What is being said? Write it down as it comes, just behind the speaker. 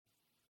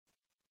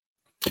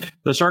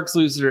The Sharks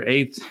lose their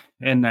 8th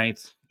and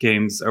 9th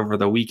games over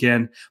the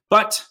weekend,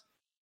 but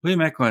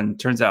William Eklund,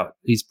 turns out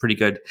he's pretty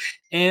good.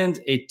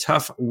 And a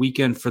tough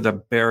weekend for the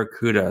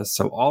Barracuda.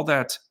 So all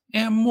that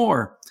and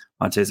more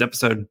on today's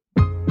episode.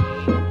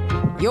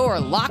 You're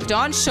Locked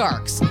On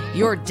Sharks,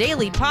 your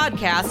daily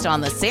podcast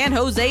on the San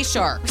Jose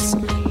Sharks.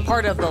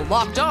 Part of the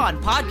Locked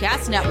On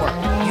Podcast Network,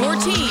 your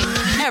team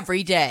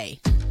every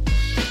day.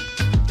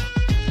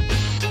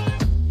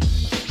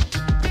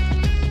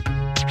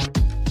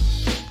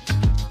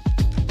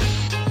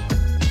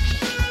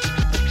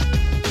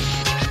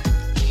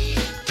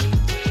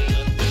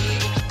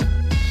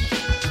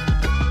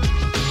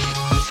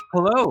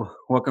 Hello,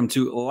 welcome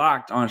to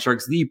Locked On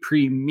Sharks, the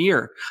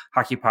premier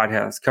hockey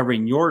podcast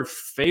covering your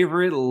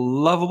favorite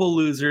lovable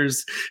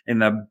losers in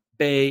the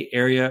Bay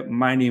Area.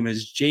 My name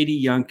is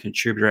JD Young,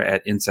 contributor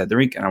at Inside the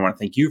Rink, and I want to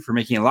thank you for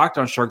making Locked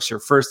On Sharks your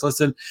first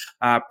listen.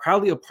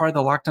 Proudly a part of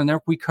the Locked On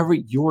Network, we cover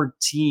your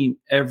team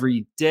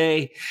every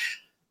day.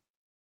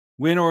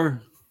 Win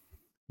or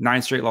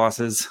 9 straight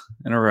losses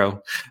in a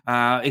row.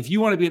 If you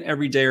want to be an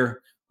everydayer,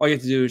 all you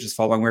have to do is just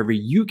follow along wherever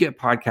you get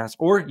podcasts,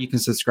 or you can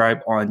subscribe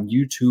on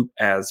YouTube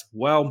as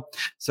well.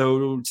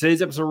 So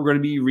today's episode, we're going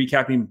to be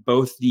recapping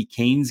both the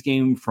Canes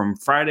game from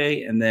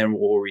Friday, and then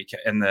we'll recap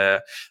and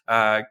the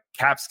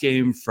Caps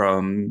game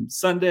from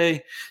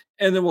Sunday,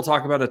 and then we'll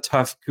talk about a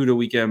tough CUDA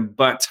weekend,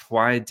 but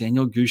why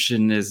Daniel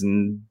Gushin is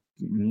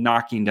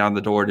knocking down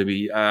the door to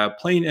be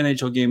playing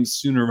NHL games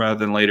sooner rather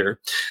than later.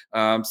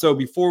 So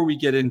before we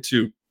get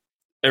into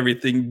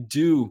everything,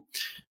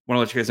 want to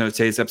let you guys know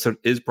today's episode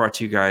is brought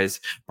to you guys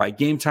by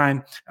Game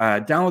Time.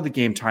 Download the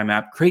Game Time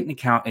app, create an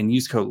account, and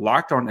use code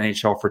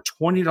LOCKEDONNHL for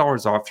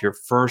 $20 off your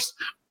first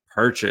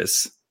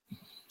purchase.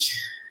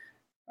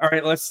 All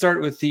right, let's start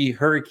with the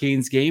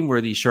Hurricanes game,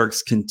 where the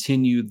Sharks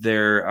continued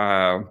their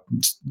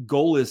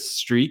goalless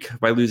streak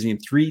by losing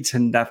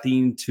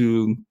 3-0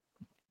 to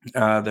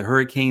the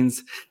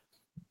Hurricanes.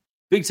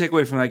 Big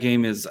takeaway from that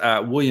game is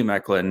William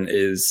Eklund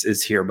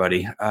is here,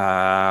 buddy.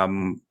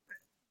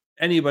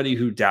 Anybody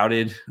who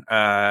doubted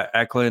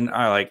Eklund,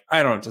 I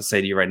don't know what to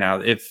say to you right now.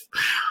 If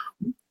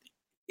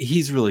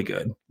he's really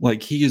good,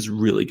 he is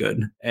really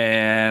good,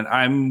 and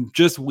I'm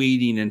just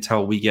waiting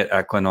until we get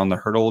Eklund on the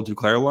Hurdle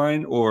Duclair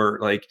line, or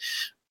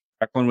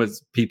Eklund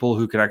with people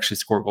who can actually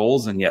score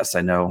goals. And yes,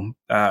 I know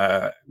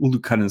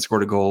Luke Cunningham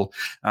scored a goal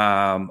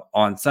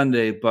on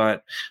Sunday,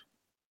 but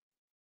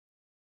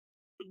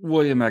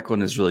William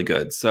Eklund is really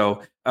good.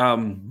 So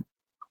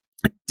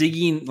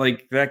digging,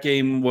 that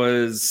game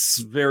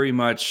was very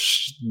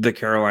much the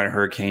Carolina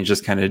Hurricanes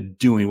just kind of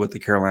doing what the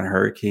Carolina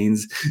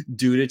Hurricanes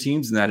do to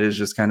teams, and that is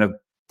just kind of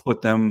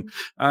put them,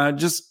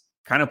 just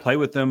kind of play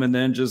with them and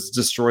then just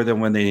destroy them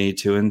when they need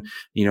to. And,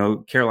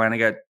 Carolina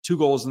got 2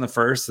 goals in the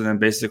first and then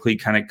basically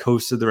kind of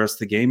coasted the rest of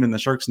the game, and the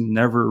Sharks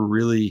never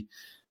really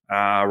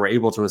were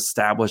able to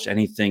establish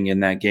anything in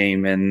that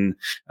game, and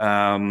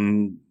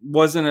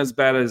wasn't as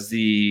bad as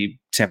the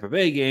Tampa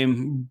Bay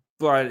game,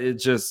 but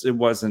it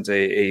wasn't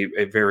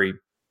a very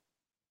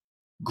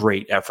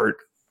great effort,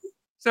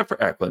 except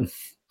for Eklund.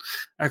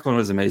 Eklund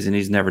was amazing.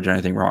 He's never done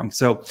anything wrong.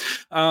 So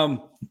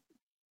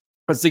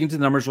let's dig into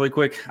the numbers really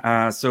quick.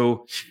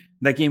 So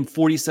that game,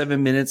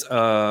 47 minutes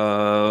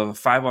of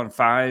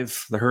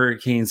 5-on-5. The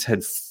Hurricanes had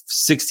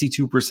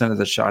 62% of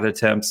the shot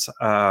attempts.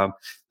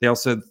 They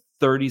also had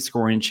 30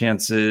 scoring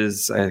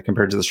chances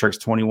compared to the Sharks'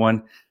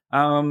 21.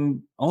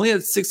 Only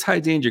had 6 high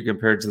danger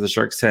compared to the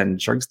Sharks 10.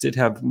 Sharks did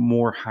have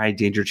more high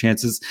danger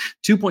chances,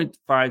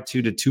 2.52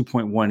 to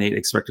 2.18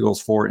 expected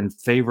goals for in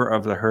favor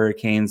of the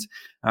Hurricanes.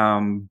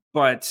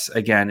 But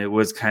again, it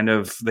was kind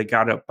of, they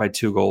got up by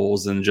 2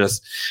 goals and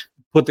just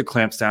put the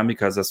clamps down,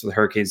 because that's what the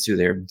Hurricanes do.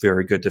 They're a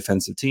very good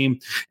defensive team,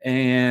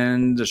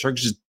 and the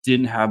Sharks just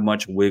didn't have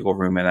much wiggle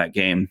room in that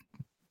game.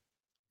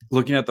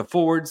 Looking at the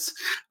forwards,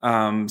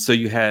 so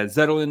you had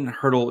Zetterlund,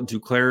 Hurdle,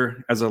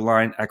 Duclair as a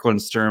line,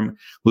 Eklund, Sturm,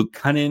 Luke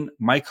Cunningham,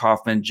 Mike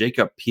Hoffman,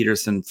 Jacob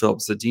Peterson,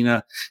 Philip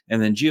Zadina,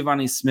 and then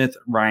Giovanni Smith,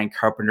 Ryan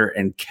Carpenter,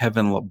 and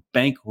Kevin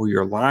LeBanc were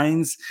your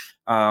lines.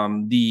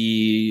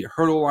 The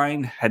Hurdle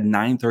line had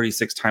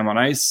 9:36 time on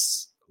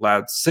ice,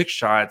 allowed 6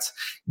 shots,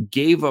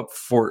 gave up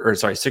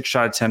 6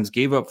 shot attempts,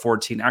 gave up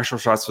 14. Actual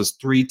shots was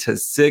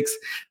 3-6,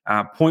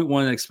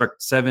 0.1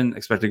 7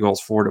 expected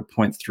goals for to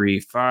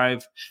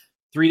 0.35.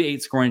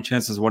 3-8 scoring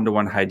chances,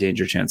 1-1 high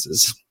danger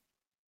chances.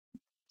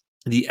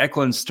 The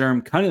Eklund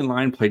Sturm Cunningham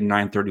line played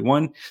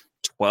 9:31,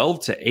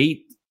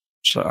 12-8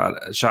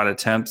 shot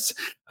attempts.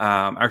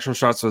 Actual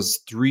shots was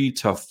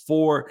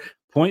 3-4,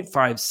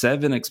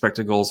 0.57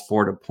 expected goals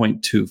for to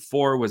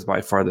 0.24 was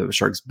by far the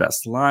Sharks'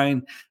 best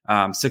line.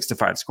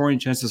 6-5 scoring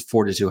chances,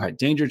 4-2 high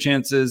danger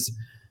chances.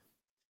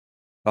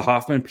 The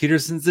Hoffman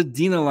Peterson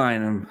Zadina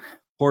line.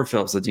 Poor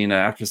Philip Zadina,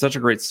 after such a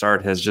great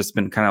start, has just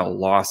been kind of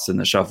lost in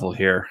the shuffle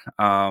here.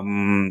 I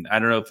don't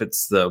know if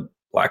it's the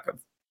lack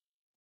of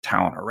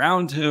talent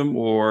around him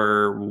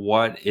or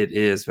what it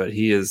is, but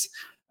he is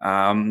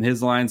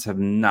his lines have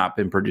not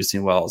been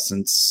producing well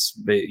since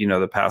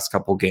the past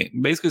couple games,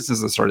 basically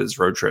since the start of his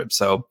road trip.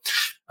 So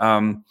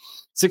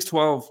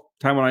 6-12,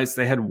 time on ice,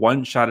 they had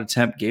 1 shot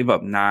attempt, gave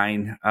up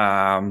 9.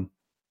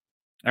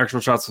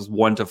 Actual shots was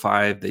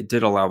 1-5. They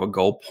did allow a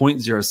goal,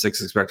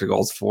 0.06 expected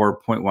goals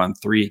for,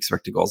 0.13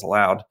 expected goals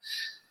allowed.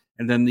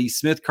 And then the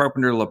Smith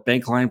Carpenter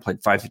LeBanc line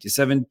played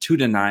 557,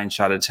 2-9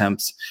 shot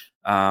attempts.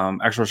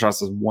 Actual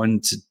shots was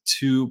 1-2,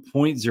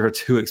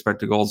 0.02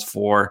 expected goals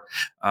for,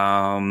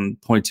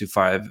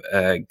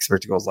 0.25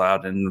 expected goals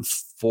allowed, and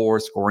 4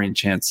 scoring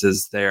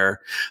chances there.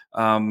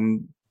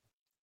 And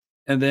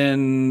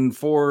then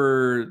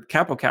for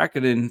Kaapo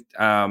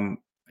Kähkönen,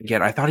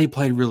 again, I thought he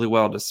played really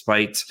well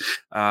despite,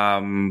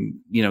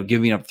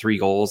 giving up 3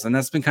 goals. And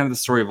that's been kind of the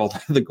story of all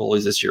the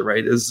goalies this year,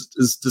 right?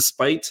 Is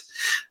despite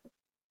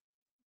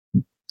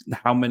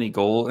how many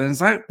goals, and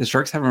it's not the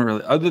Sharks haven't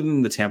really, other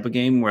than the Tampa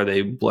game where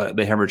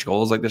they hemorrhage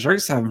goals, like the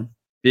Sharks have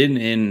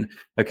been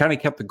kind of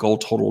kept the goal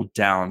total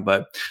down.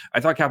 But I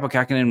thought Kaapo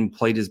Kähkönen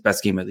played his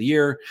best game of the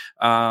year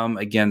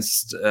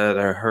against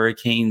the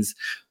Hurricanes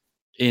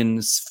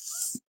in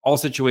all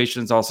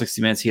situations, all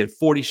 60 minutes. He had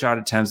 40 shot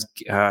attempts,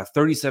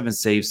 37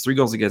 saves, 3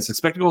 goals against.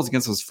 Expected goals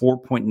against was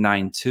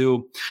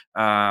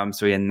 4.92.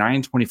 So he had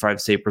 925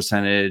 save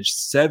percentage,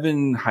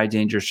 7 high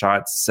danger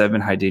shots,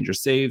 7 high danger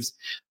saves,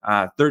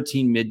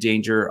 13 mid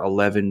danger,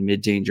 11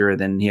 mid danger.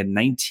 Then he had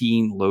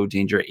 19 low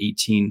danger,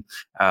 18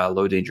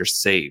 low danger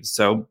saves.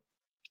 So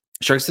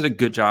Sharks did a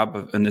good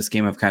job in this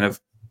game of kind of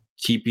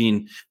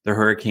keeping the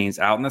Hurricanes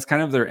out. And that's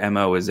kind of their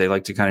MO, is they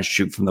like to kind of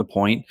shoot from the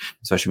point,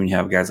 especially when you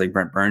have guys like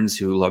Brent Burns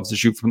who loves to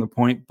shoot from the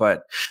point.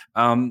 But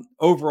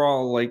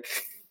overall, like,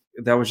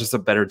 that was just a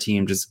better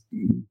team. Just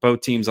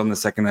both teams on the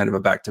second night of a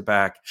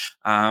back-to-back.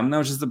 That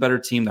was just a better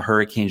team. The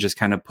Hurricanes just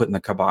kind of putting the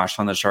kibosh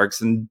on the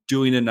Sharks and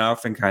doing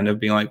enough and kind of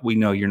being like, we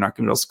know you're not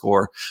going to be able to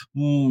score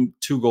 2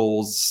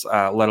 goals,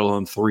 let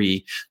alone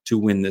 3, to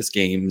win this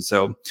game.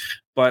 So,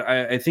 but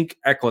I think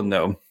Eklund,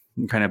 though,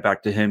 kind of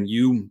back to him,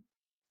 you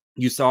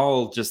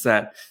saw just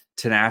that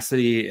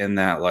tenacity and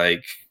that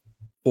like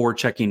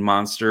forechecking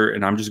monster.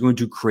 And I'm just going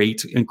to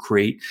create and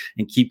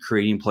keep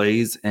creating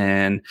plays.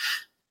 And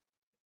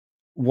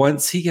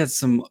once he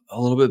gets a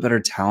little bit better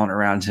talent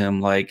around him,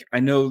 like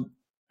I know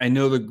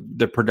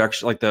the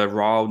production, like the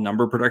raw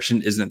number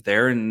production isn't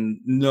there, and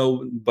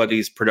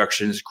nobody's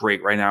production is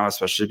great right now,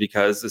 especially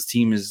because this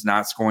team is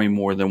not scoring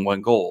more than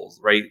 1 goal,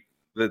 right?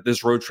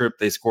 This road trip,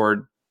 they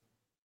scored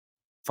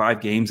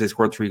 5 games. They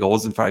scored 3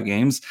 goals in 5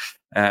 games.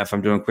 If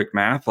I'm doing quick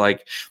math,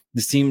 like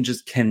this team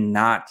just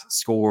cannot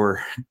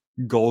score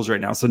goals right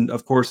now. So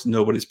of course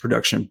nobody's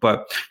production,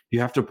 but you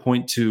have to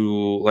point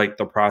to like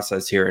the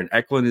process here. And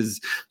Eklund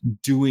is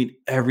doing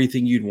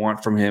everything you'd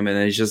want from him,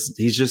 and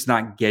he's just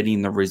not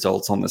getting the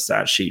results on the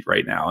stat sheet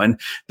right now.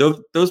 And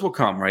those will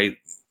come, right,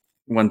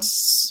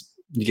 once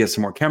you get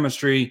some more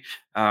chemistry.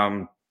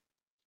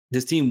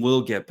 This team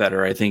will get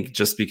better, I think,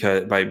 just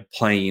because by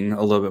playing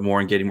a little bit more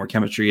and getting more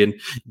chemistry and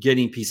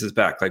getting pieces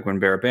back. Like when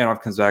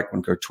Barabanov comes back,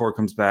 when Couture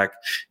comes back,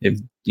 if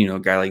a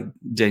guy like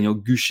Daniel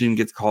Gushin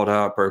gets called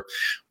up, or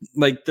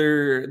like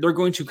they're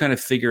going to kind of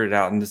figure it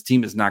out. And this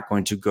team is not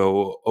going to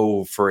go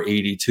 0 for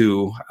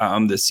 82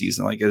 this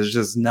season. Like it's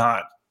just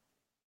not.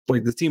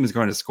 Like the team is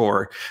going to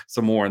score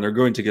some more, and they're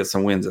going to get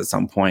some wins at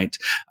some point.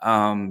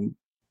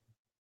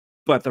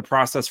 But the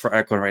process for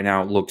Eklund right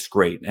now looks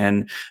great.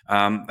 And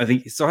I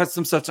think he still has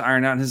some stuff to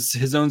iron out in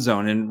his own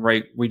zone. And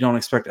right, we don't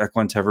expect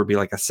Eklund to ever be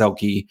like a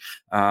Selke,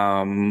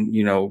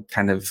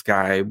 kind of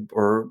guy,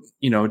 or,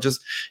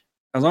 just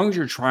as long as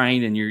you're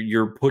trying and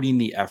you're putting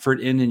the effort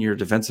in your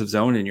defensive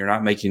zone and you're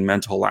not making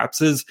mental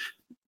lapses,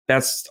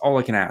 that's all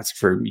I can ask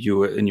for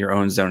you in your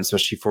own zone,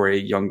 especially for a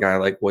young guy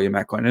like William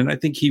Eklund. And I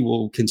think he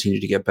will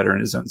continue to get better in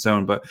his own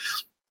zone. But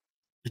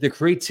the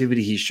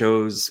creativity he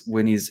shows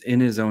when he's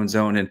in his own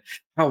zone, and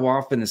how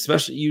often,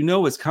 especially,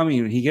 it's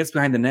coming when he gets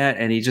behind the net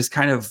and he just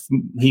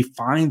he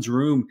finds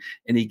room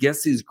and he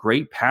gets these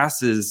great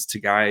passes to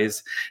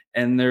guys,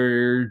 and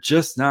they're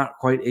just not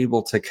quite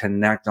able to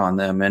connect on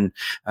them. And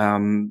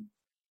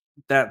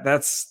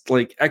that's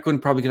like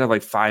Eklund probably could have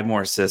like 5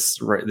 more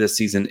assists right this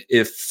season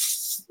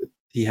if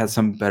he has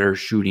some better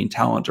shooting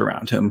talent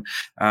around him.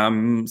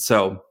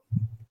 So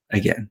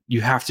again,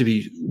 you have to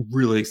be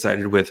really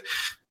excited with.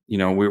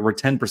 We're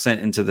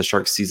 10% into the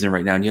Sharks season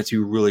right now, and you have to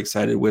be really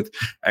excited with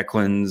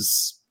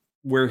Eklund's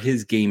where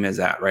his game is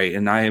at, right?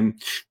 And I am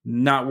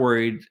not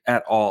worried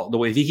at all. The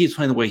way if he keeps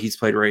playing the way he's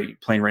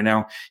playing right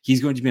now,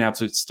 he's going to be an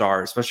absolute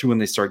star, especially when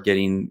they start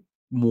getting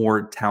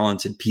more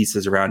talented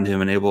pieces around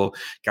him and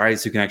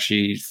guys who can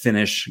actually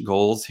finish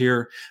goals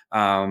here.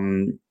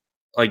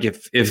 Like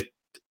if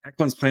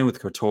Eklund's playing with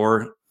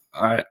Couture,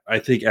 I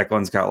think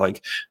Eklund's got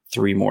like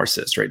 3 more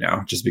assists right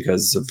now, just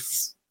because of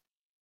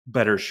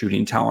better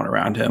shooting talent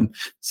around him.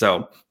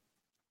 So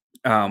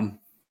Eklund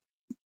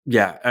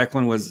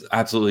was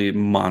absolutely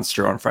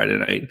monster on Friday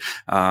night.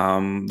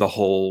 The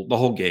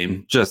whole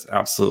game, just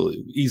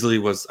absolutely easily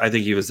was. I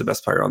think he was the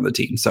best player on the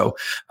team. So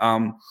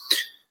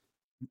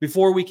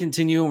before we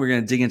continue, we're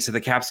going to dig into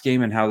the Caps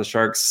game and how the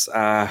Sharks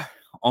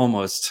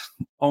almost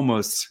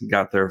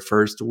got their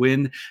first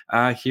win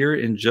here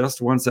in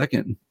just 1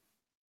 second.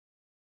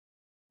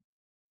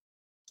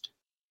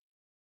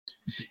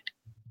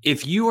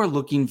 if you are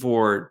looking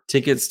for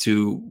tickets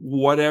to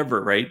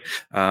whatever, right?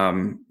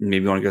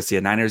 Maybe you want to go see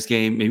a Niners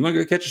game, maybe you want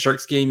to go catch a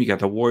Sharks game. You got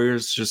the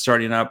Warriors just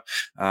starting up,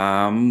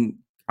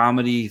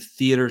 comedy,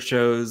 theater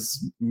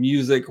shows,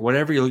 music,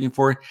 whatever you're looking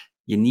for.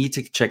 You need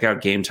to check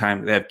out Game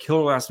Time. They have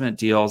killer last minute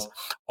deals,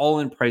 all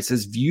in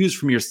prices, views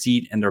from your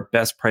seat, and their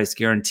best price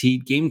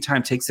guaranteed. Game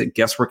Time takes the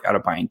guesswork out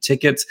of buying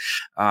tickets.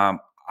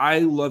 I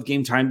love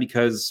Game Time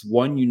because,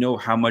 one, you know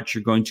how much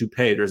you're going to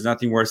pay. There's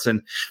nothing worse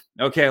than,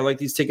 okay, I like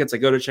these tickets. I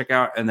go to check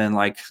out, and then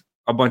like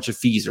a bunch of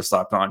fees are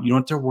slapped on. You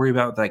don't have to worry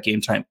about that. Game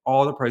Time.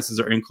 All the prices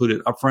are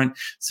included upfront,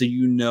 so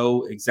you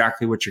know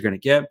exactly what you're going to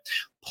get.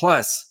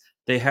 Plus,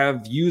 they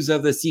have views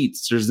of the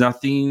seats. There's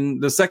nothing.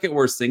 The second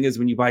worst thing is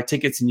when you buy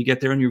tickets and you get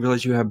there and you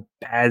realize you have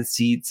bad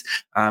seats.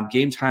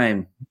 Game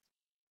Time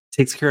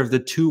takes care of the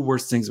two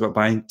worst things about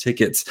buying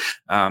tickets.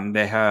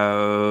 They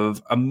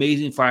have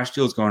amazing flash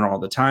deals going on all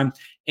the time,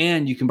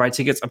 and you can buy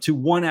tickets up to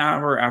 1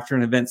 hour after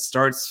an event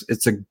starts.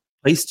 It's a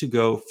place to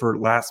go for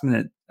last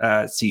minute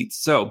seats.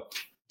 So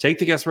take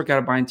the guesswork out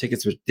of buying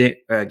tickets with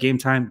Game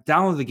Time.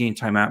 Download the Game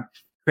Time app,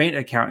 create an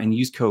account, and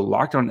use code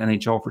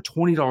LOCKEDONNHL for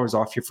 $20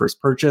 off your first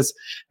purchase.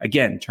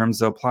 Again,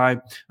 terms apply.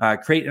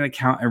 Create an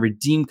account and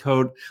redeem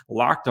code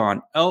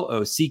LOCKEDON,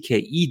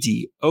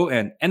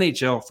 LOCKEDON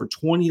NHL for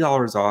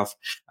 $20 off.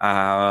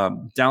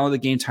 Download the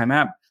Game Time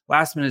app.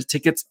 Last minute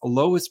tickets,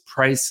 lowest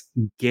price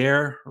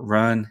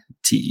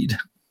guaranteed.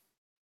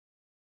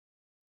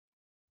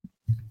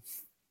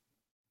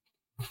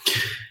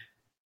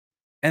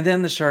 And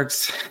then the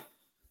Sharks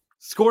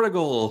scored a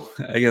goal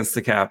against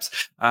the Caps.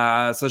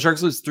 So the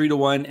Sharks lose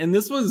 3-1, and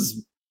this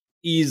was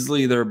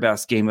easily their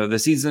best game of the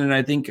season. And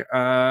I think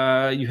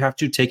you have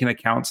to take into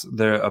account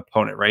the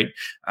opponent, right?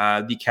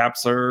 The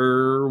Caps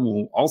are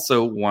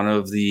also one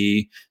of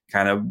the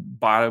kind of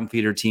bottom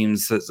feeder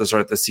teams that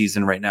start the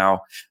season right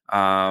now.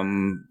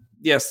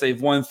 Yes,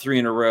 they've won 3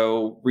 in a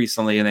row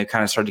recently, and they've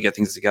kind of started to get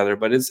things together.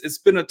 But it's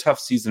been a tough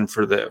season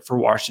for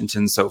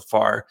Washington so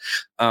far.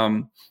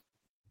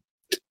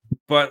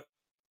 But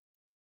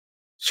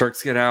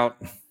Sharks get out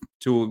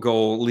to a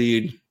goal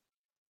lead,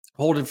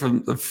 hold it for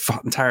the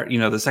entire,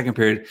 the second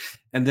period.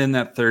 And then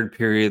that third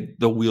period,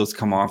 the wheels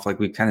come off, like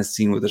we've kind of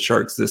seen with the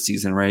Sharks this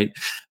season, right?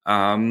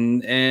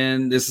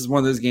 And this is one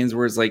of those games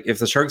where it's like, if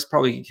the Sharks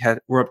probably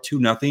were up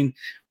 2-0,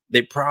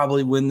 they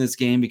probably win this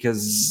game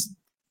because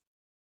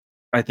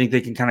I think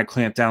they can kind of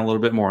clamp down a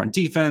little bit more on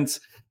defense.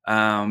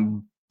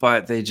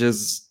 But they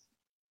just,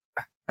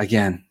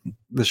 again,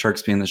 the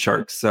Sharks being the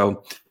Sharks.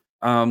 So,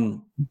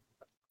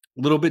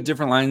 little bit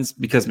different lines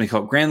because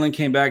Mikael Granlund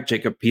came back.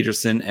 Jacob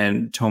Peterson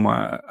and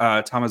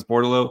Thomas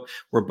Bordeleau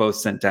were both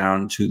sent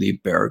down to the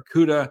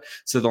Barracuda.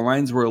 So the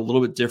lines were a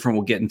little bit different.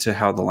 We'll get into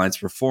how the lines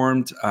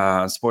performed.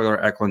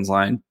 Spoiler, Eklund's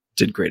line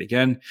did great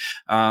again.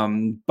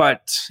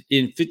 But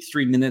in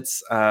 53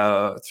 minutes,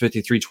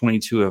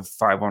 53-22 of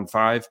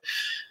 5-on-5,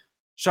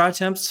 shot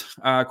attempts,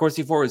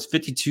 Corsi 4 was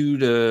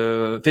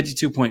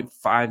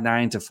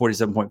 52.59 to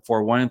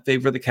 47.41 in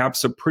favor of the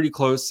Caps, so pretty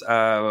close.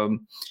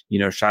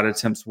 Shot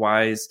attempts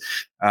wise,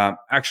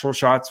 actual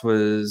shots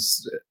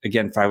was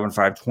again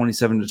 5-on-5,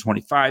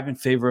 27-25 in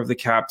favor of the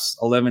Caps,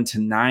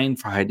 11-9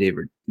 for high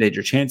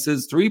danger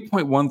chances,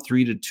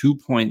 3.13 to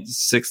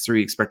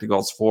 2.63 expected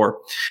goals for,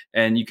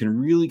 and you can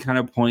really kind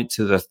of point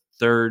to the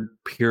third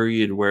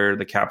period where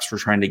the Caps were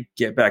trying to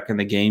get back in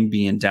the game,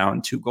 being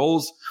down 2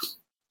 goals.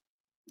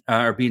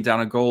 Or being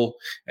down a goal,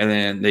 and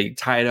then they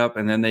tie it up,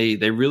 and then they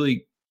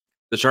really,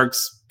 the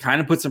Sharks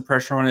kind of put some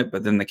pressure on it,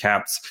 but then the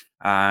Caps,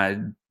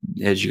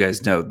 as you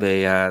guys know,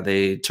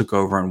 they took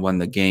over and won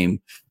the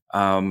game,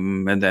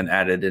 and then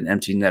added an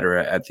empty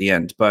netter at the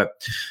end.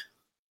 But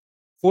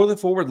for the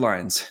forward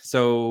lines,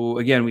 so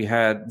again, we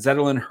had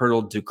Zetterlund,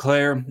 Hurdle,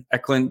 Duclair,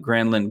 Eklund,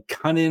 Granlund,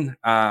 Cunnin.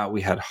 We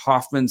had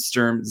Hoffman,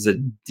 Sturm,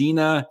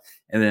 Zadina,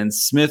 and then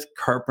Smith,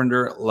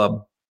 Carpenter,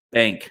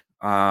 LeBanc.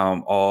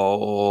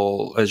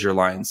 All as your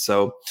lines.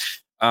 So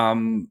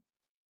Eklund,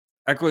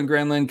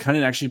 Granlund,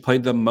 Cunnin actually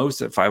played the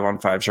most at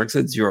 5-on-5. Sharks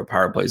had 0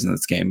 power plays in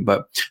this game,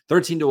 but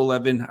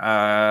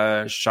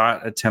 13-11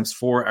 shot attempts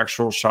for,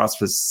 actual shots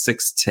was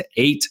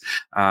 6-8.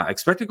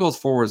 Expected goals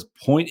for was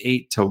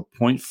 0.8 to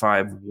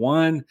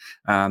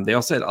 0.51. They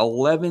also had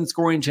 11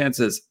 scoring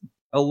chances.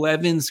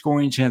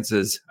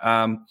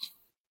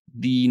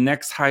 The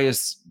next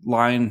highest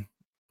line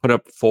put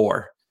up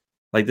 4.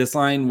 Like, this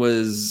line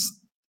was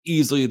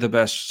easily the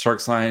best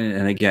Sharks line.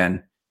 And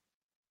again,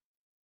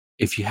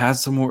 if you have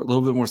a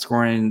little bit more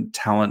scoring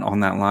talent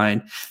on that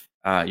line,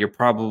 you're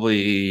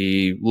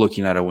probably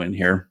looking at a win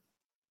here.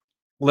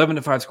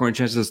 11-5 scoring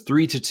chances,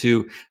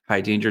 3-2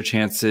 high danger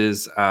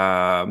chances.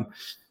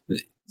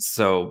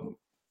 So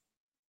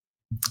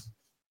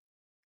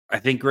I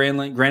think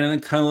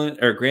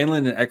Granlund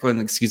and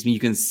Eklund, you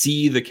can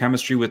see the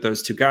chemistry with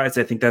those two guys.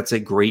 I think that's a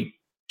great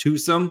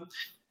twosome.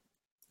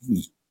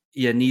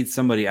 You need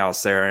somebody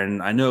else there.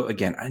 And I know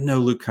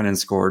Luke Cunnin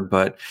scored,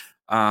 but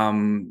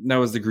that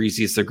was the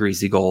greasiest of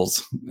greasy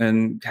goals.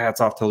 And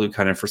hats off to Luke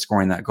Cunnin for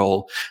scoring that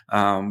goal.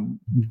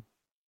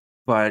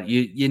 but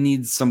you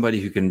need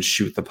somebody who can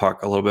shoot the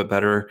puck a little bit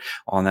better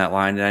on that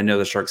line. And I know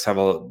the Sharks have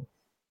a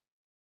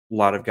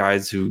lot of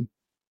guys who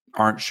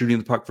aren't shooting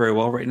the puck very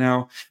well right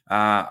now.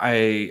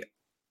 I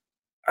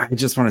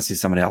just want to see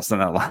somebody else on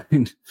that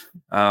line.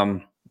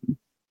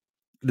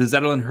 The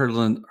Zetterlund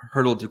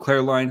Hurdle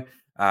Duclair line,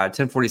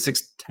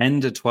 1046,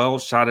 10 to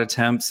 12 shot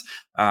attempts,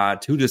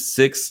 2 to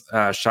 6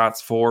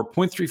 shots for,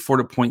 0.34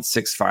 to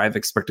 0.65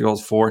 expected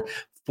goals for,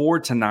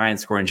 4 to 9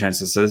 scoring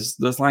chances. So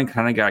this line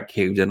kind of got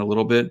caved in a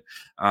little bit.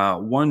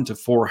 1 to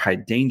 4 high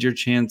danger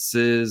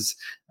chances.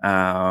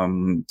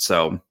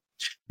 So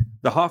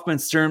the Hoffman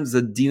Sturm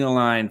Zadina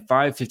line,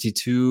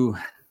 552,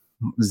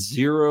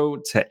 0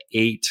 to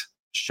 8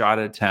 shot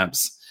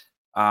attempts.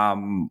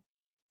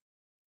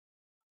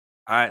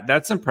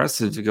 That's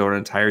impressive to go an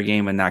entire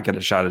game and not get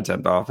a shot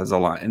attempt off as a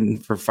line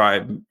for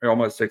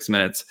almost 6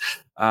 minutes.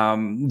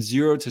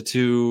 0 to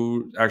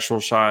 2 actual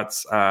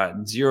shots,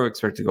 0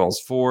 expected goals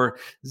for,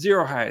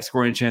 0 high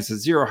scoring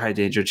chances, 0 high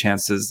danger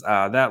chances.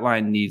 That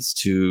line needs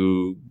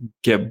to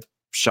get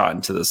shot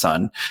into the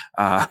sun.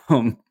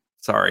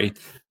 Sorry.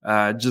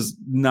 Just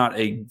not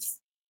a.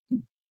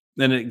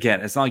 And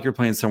again, it's not like you're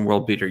playing some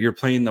world beater. You're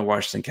playing the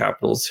Washington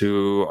Capitals,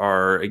 who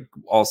are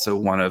also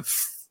one of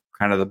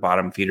kind of the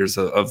bottom feeders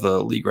of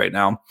the league right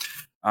now.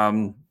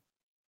 And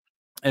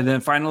then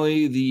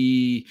finally,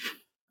 the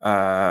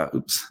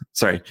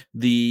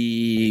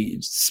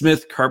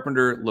Smith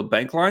Carpenter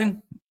LeBanc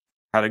line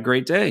had a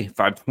great day.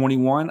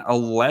 521,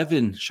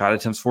 11 shot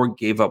attempts for,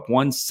 gave up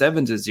 1,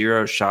 7 to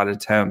 0 shot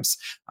attempts,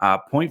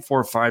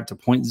 0.45 to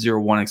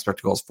 0.01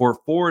 expected goals for,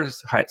 4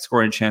 high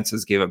scoring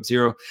chances, gave up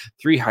 0,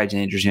 3 high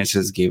danger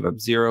chances, gave up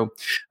 0.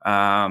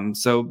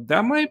 So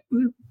that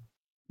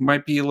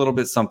might be a little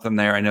bit something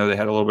there. I know they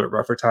had a little bit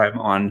rougher time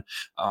on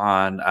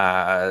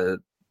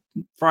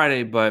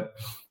Friday, but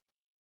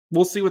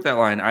we'll see with that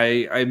line.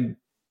 I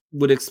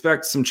would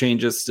expect some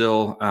changes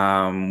still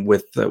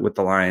with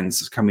the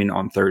lines coming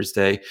on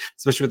Thursday,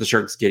 especially with the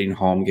Sharks getting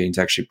home, getting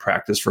to actually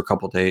practice for a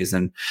couple of days,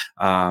 and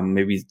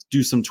maybe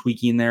do some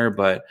tweaking there.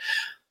 But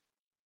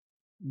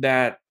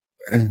that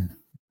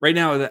right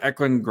now, the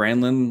Eklund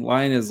Granlund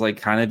line is like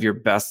kind of your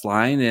best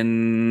line,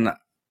 and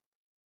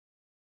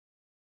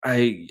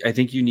I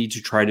think you need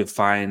to try to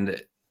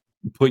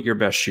put your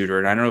best shooter.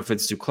 And I don't know if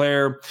it's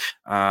Duclair.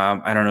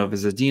 I don't know if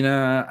it's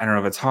Zadina. I don't know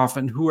if it's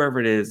Hoffman, whoever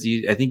it is.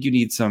 I think you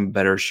need some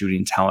better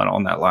shooting talent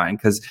on that line,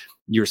 because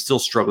you're still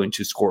struggling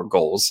to score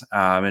goals.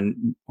 Or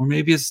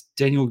maybe it's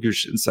Daniel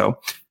Gushin. So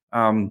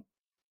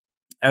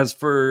as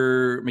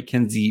for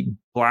Mackenzie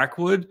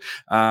Blackwood,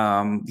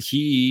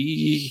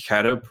 he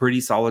had a pretty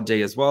solid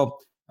day as well.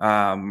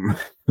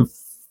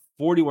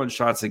 41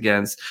 shots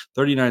against,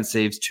 39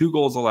 saves, 2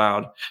 goals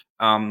allowed.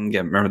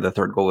 Again, remember the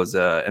third goal was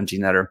empty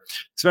netter.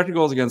 Expected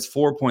goals against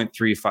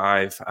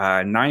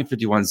 4.35,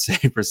 951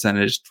 save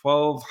percentage,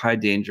 12 high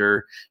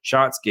danger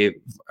shots,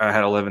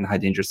 had 11 high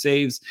danger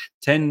saves,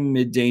 10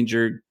 mid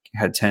danger,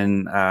 had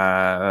 10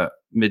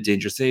 mid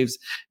danger saves,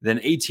 then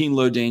 18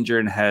 low danger,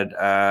 and had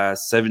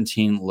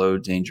 17 low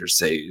danger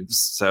saves.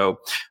 So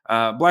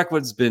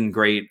Blackwood's been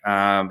great.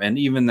 And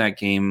even that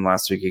game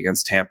last week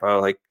against Tampa,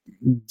 like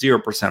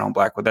 0% on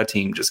Blackwood. That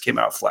team just came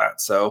out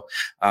flat. So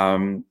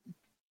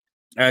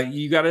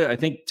you got to, I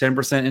think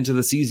 10% into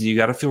the season, you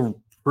got to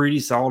feel pretty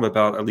solid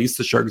about at least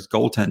the Sharks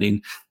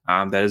goaltending.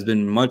 That has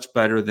been much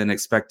better than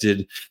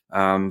expected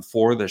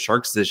for the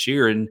Sharks this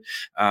year. And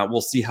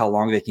we'll see how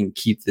long they can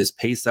keep this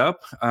pace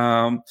up.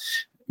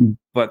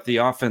 But the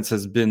offense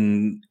has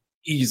been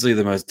easily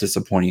the most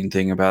disappointing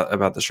thing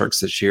about the Sharks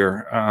this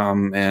year.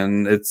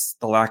 And it's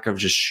the lack of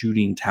just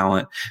shooting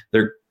talent.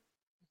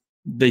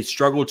 They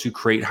struggle to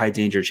create high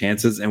danger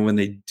chances. And when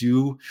they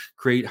do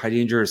create high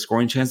danger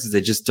scoring chances, they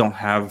just don't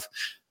have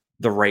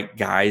the right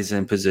guys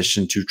in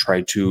position to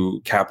try to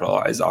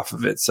capitalize off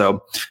of it.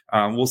 So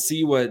we'll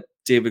see what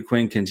David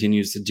Quinn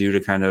continues to do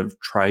to kind of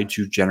try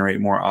to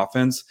generate more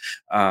offense.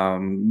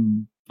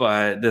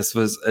 But this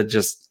was if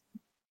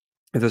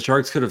the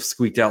Sharks could have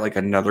squeaked out like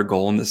another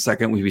goal in the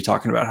second, we'd be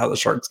talking about how the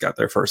Sharks got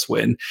their first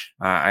win.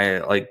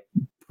 I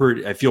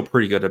feel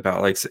pretty good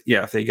about if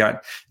they'd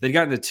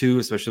gotten to 2,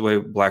 especially the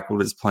way Blackwood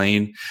was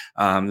playing.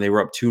 They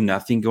were up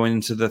 2-0 going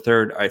into the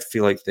third. I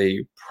feel like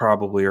they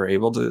probably are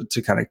able to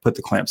kind of put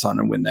the clamps on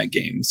and win that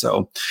game.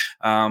 So,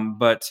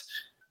 but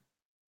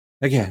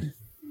again,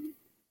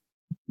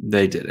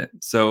 they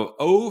didn't. So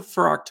 0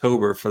 for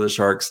October for the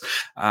Sharks,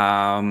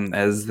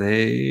 as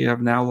they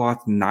have now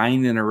lost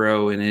 9 in a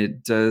row,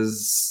 and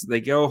they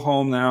go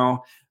home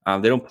now.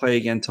 They don't play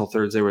again until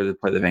Thursday, where they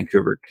play the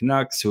Vancouver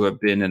Canucks, who have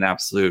been an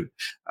absolute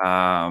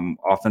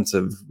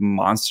offensive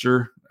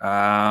monster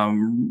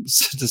to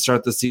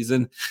start the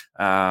season.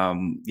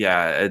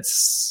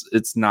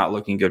 It's not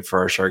looking good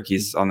for our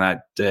Sharkies on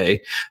that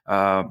day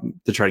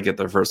to try to get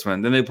their first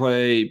win. Then they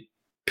play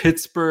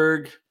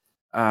Pittsburgh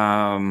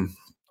on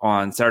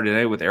Saturday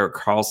night with Erik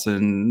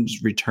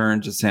Karlsson's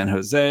return to San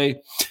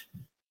Jose.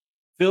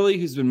 Philly,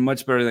 who's been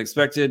much better than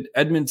expected.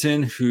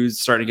 Edmonton,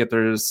 who's starting to get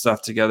their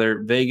stuff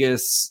together.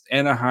 Vegas,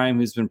 Anaheim,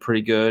 who's been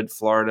pretty good.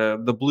 Florida,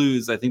 the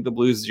Blues. I think the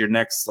Blues is your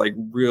next like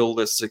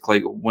realistic,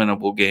 like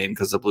winnable game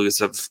because the Blues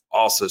have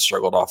also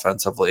struggled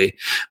offensively.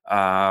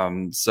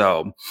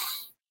 So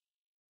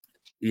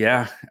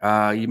yeah,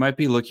 you might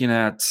be looking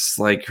at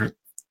like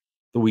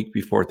the week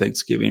before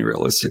Thanksgiving,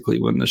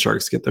 realistically, when the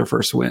Sharks get their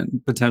first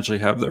win, potentially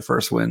have their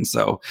first win.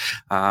 So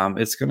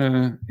it's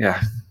gonna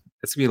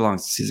be a long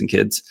season,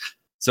 kids.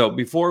 So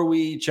before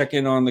we check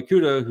in on the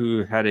CUDA,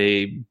 who had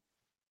a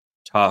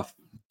tough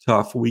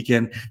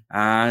weekend,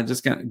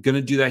 just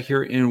gonna do that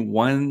here in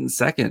 1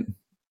 second.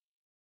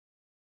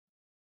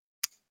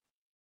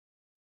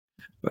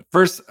 But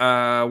first,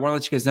 I want to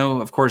let you guys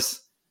know, of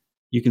course,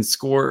 you can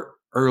score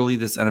early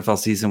this NFL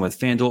season with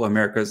FanDuel,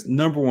 America's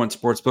 #1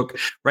 sportsbook.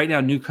 Right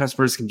now, new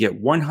customers can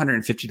get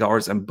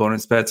 $150 in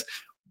bonus bets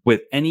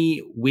with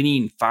any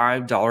winning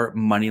 $5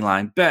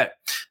 moneyline bet.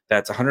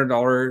 That's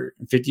 $100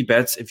 50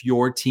 bets if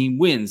your team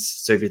wins.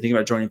 So if you're thinking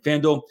about joining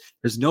FanDuel,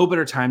 there's no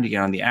better time to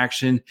get on the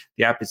action.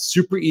 The app is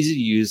super easy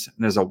to use, and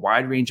there's a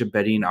wide range of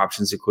betting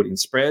options, including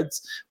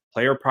spreads,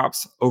 player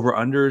props,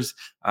 over-unders.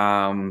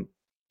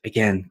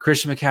 Again,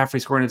 Christian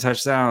McCaffrey scoring a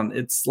touchdown.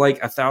 It's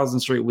like 1,000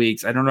 straight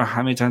weeks. I don't know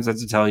how many times I have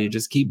to tell you.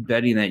 Just keep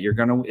betting it.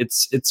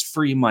 It's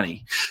free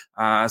money.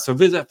 So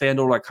visit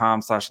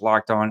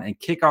FanDuel.com/lockedon and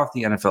kick off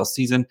the NFL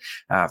season.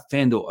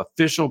 FanDuel,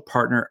 official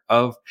partner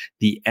of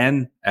the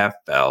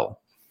NFL.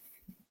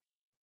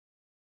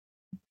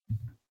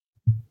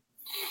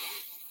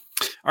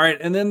 All right,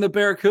 and then the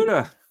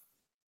Barracuda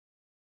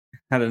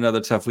had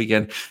another tough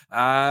weekend.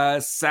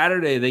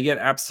 Saturday, they get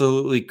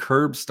absolutely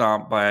curb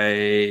stomped by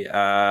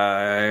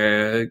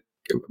the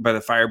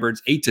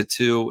Firebirds,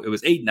 8-2. It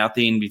was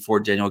 8-0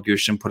 before Daniel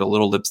Gushin put a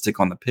little lipstick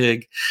on the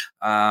pig.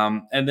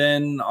 And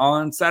then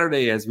on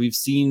Saturday, as we've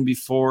seen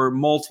before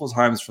multiple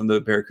times from the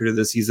Barracuda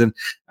this season,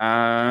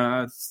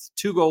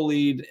 2-goal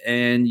lead,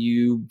 and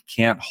you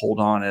can't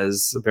hold on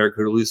as the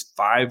Barracuda lose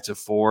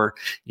 5-4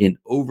 in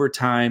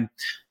overtime.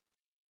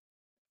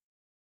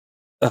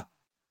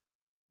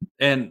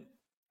 And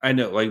I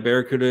know, like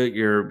Barracuda,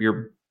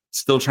 you're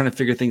still trying to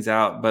figure things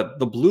out, but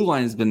the blue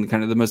line has been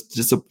kind of the most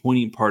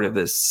disappointing part of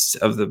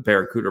the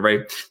Barracuda,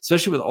 right?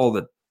 Especially with all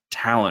the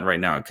talent right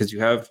now, because you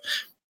have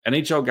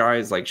NHL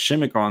guys like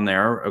Shimmick on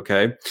there,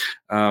 okay.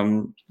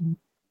 You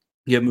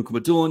have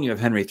Mukubatulin, you have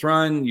Henry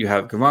Thrun, you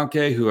have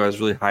Gavanke, who I was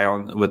really high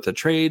on with the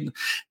trade,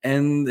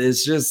 and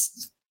it's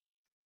just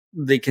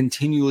they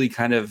continually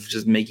kind of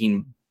just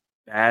making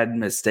bad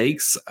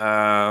mistakes,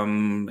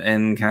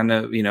 and kind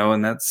of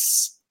and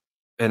that's.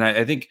 And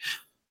I think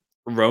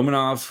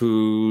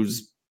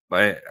Romanov,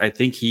 I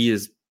think he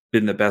has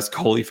been the best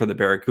goalie for the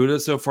Barracuda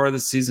so far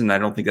this season. I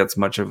don't think that's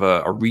much of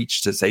a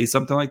reach to say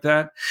something like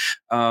that.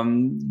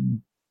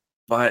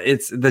 But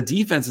it's the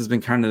defense has been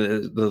kind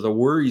of the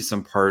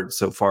worrisome part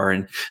so far,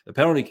 and the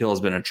penalty kill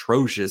has been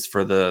atrocious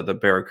for the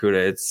Barracuda.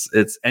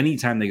 It's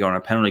anytime they go on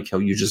a penalty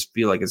kill, you just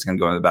feel like it's going to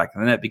go in the back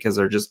of the net because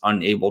they're just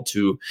unable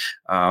to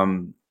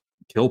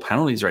kill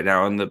penalties right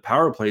now, and the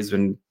power play has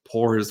been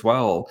poor as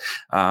well,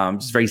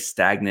 just very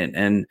stagnant.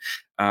 And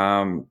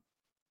I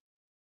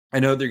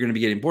know they're going to be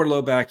getting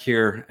Bordelot back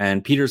here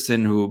and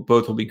Peterson, who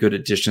both will be good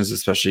additions,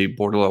 especially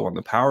Bordelot on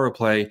the power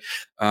play.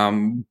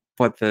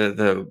 But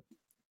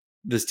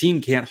this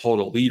team can't hold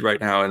a lead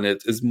right now, and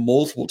it is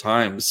multiple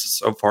times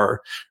so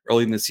far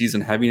early in the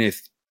season having a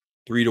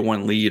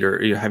 3-1 lead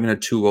or having a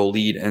 2-0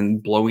 lead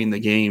and blowing the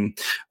game.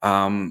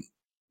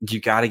 You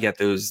got to get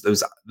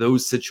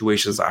those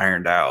situations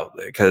ironed out,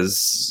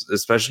 because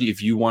especially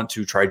if you want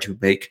to try to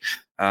make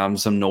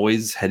some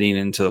noise heading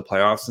into the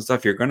playoffs and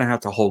stuff, you're going to have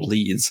to hold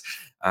leads.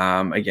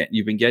 Again,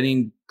 you've been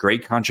getting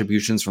great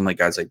contributions from like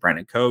guys like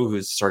Brandon Coe,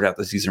 who's started out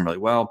the season really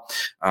well.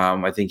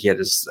 I think he had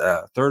his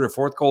third or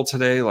fourth goal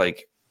today.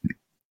 Like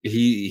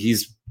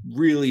he's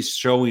really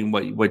showing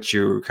what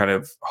you kind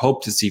of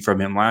hope to see from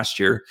him last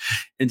year.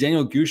 And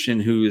Daniel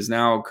Gushin, who is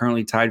now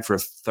currently tied for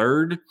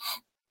third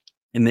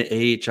in the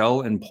AHL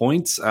in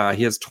points.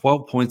 He has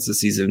 12 points this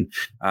season.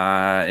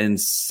 In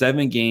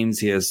 7 games,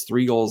 he has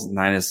 3 goals,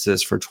 9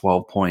 assists for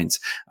 12 points.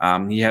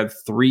 He had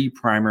 3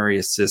 primary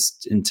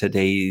assists in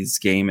today's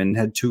game and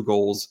had 2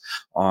 goals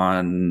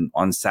on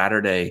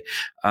Saturday.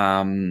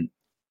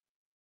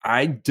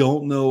 I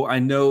don't know. I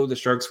know the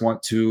Sharks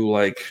want to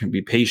like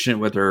be patient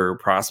with their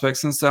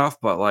prospects and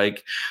stuff, but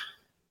like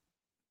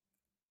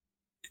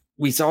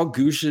we saw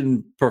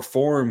Gushin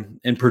perform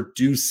and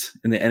produce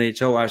in the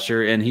NHL last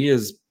year, and he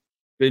has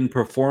been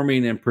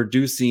performing and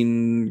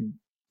producing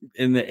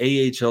in the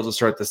AHL to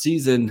start the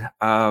season.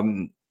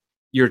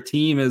 Your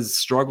team has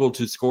struggled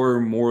to score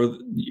more.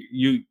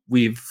 You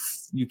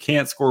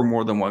can't score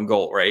more than 1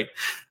 goal, right?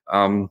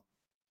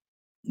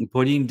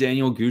 Putting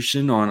Daniel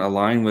Gushin on a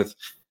line with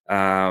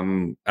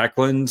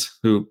Eklund,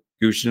 who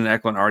Gushin and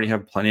Eklund already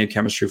have plenty of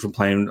chemistry from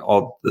playing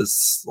all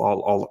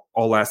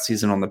last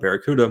season on the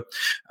Barracuda.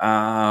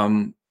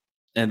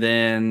 And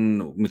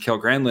then Mikael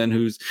Granlund,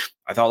 who's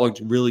I thought looked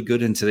really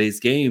good in today's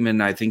game,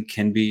 and I think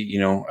can be,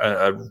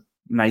 a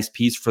nice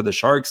piece for the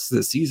Sharks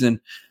this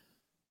season.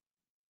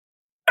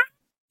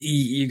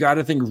 you got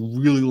to think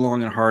really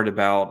long and hard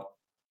about.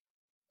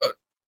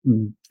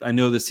 I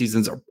know the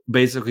season's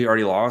basically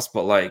already lost,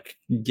 but like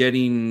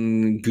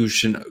getting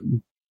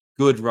Gushin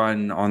good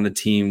run on the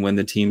team when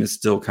the team is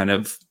still kind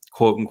of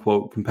quote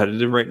unquote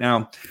competitive right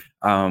now,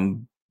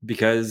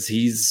 because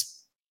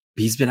he's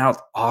been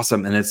out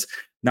awesome, and it's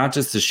not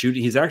just the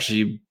shooting. He's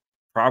actually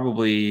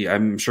probably,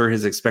 I'm sure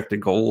his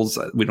expected goals.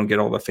 We don't get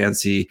all the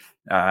fancy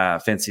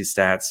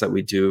stats that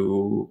we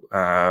do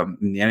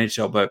in the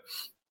NHL, but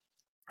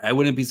I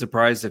wouldn't be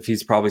surprised if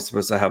he's probably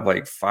supposed to have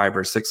like 5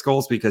 or 6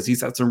 goals, because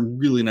he's had some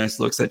really nice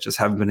looks that just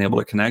haven't been able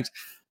to connect.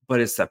 But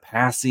it's the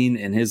passing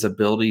and his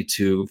ability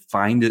to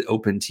find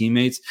open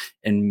teammates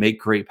and make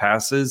great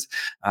passes.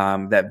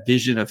 That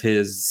vision of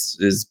his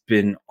has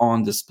been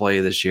on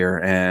display this year,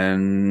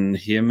 and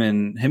him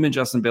and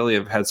Justin Bailey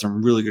have had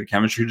some really good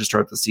chemistry to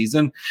start the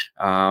season.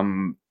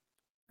 And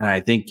I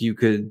think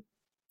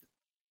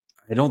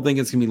I don't think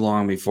it's gonna be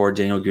long before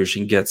Daniel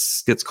Gushin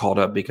gets called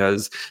up,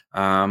 because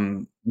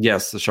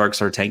yes, the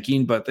Sharks are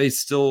tanking, but they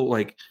still,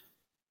 like,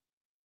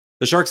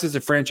 the Sharks as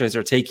a franchise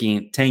are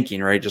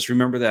tanking, right? Just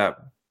remember that.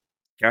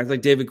 Guys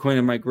like David Quinn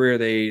and Mike Greer,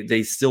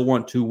 they still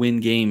want to win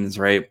games,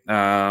 right?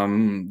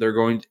 They're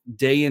going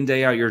day in,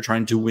 day out. You're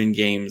trying to win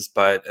games,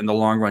 but in the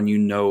long run,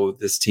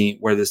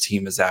 where this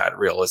team is at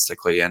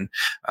realistically. And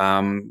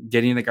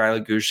getting a guy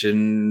like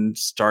Gushin,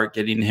 start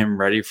getting him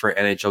ready for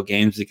NHL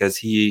games, because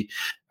he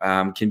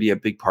can be a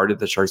big part of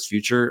the Sharks'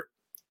 future.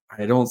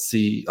 I don't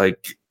see,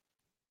 like,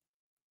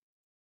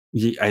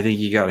 I think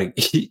you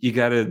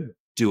gotta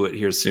do it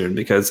here soon,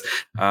 because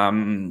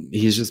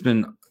he's just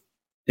been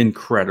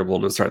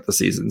incredible to start the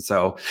season.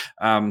 So,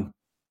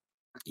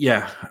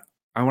 yeah,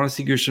 I want to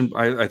see Gushin.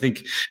 I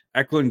think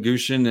Eklund,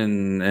 Gushin,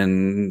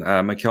 and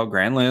Mikael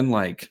Granlund,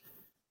 like,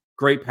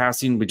 great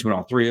passing between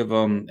all three of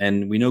them.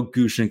 And we know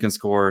Gushin can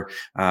score.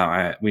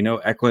 We know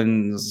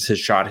Eklund's, his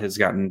shot has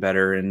gotten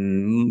better,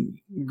 and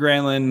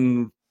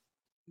Granlund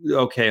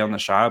okay on the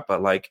shot.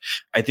 But like,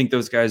 I think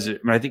those guys.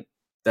 I think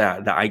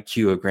that the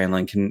IQ of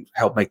Granlund can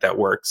help make that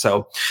work.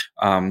 So,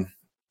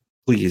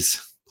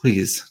 please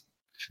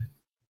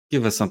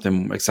give us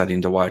something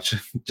exciting to watch.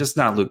 Just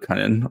not Luke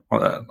Cunnin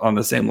on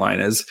the same line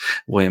as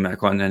William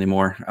Eklund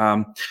anymore.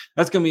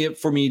 That's going to be it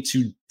for me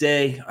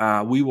today.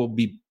 We will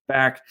be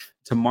back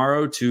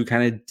tomorrow to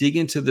kind of dig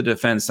into the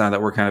defense now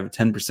that we're kind of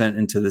 10%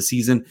 into the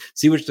season,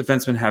 see which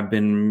defensemen have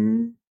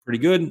been pretty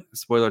good.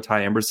 Spoiler,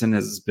 Ty Emberson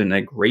has been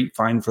a great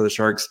find for the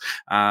Sharks.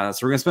 So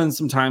we're going to spend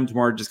some time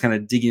tomorrow just kind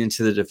of digging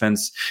into the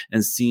defense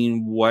and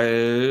seeing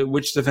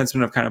which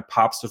defensemen have kind of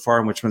popped so far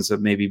and which ones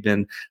have maybe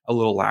been a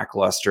little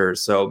lackluster.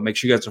 So make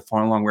sure you guys are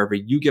following along wherever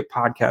you get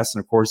podcasts.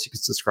 And of course, you can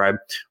subscribe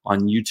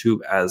on YouTube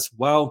as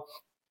well.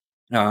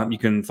 You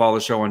can follow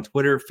the show on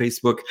Twitter,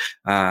 Facebook,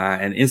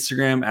 and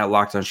Instagram at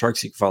Locked On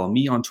Sharks. You can follow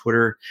me on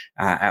Twitter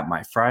at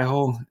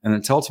MyFryHole. And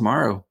until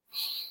tomorrow,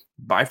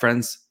 bye,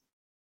 friends.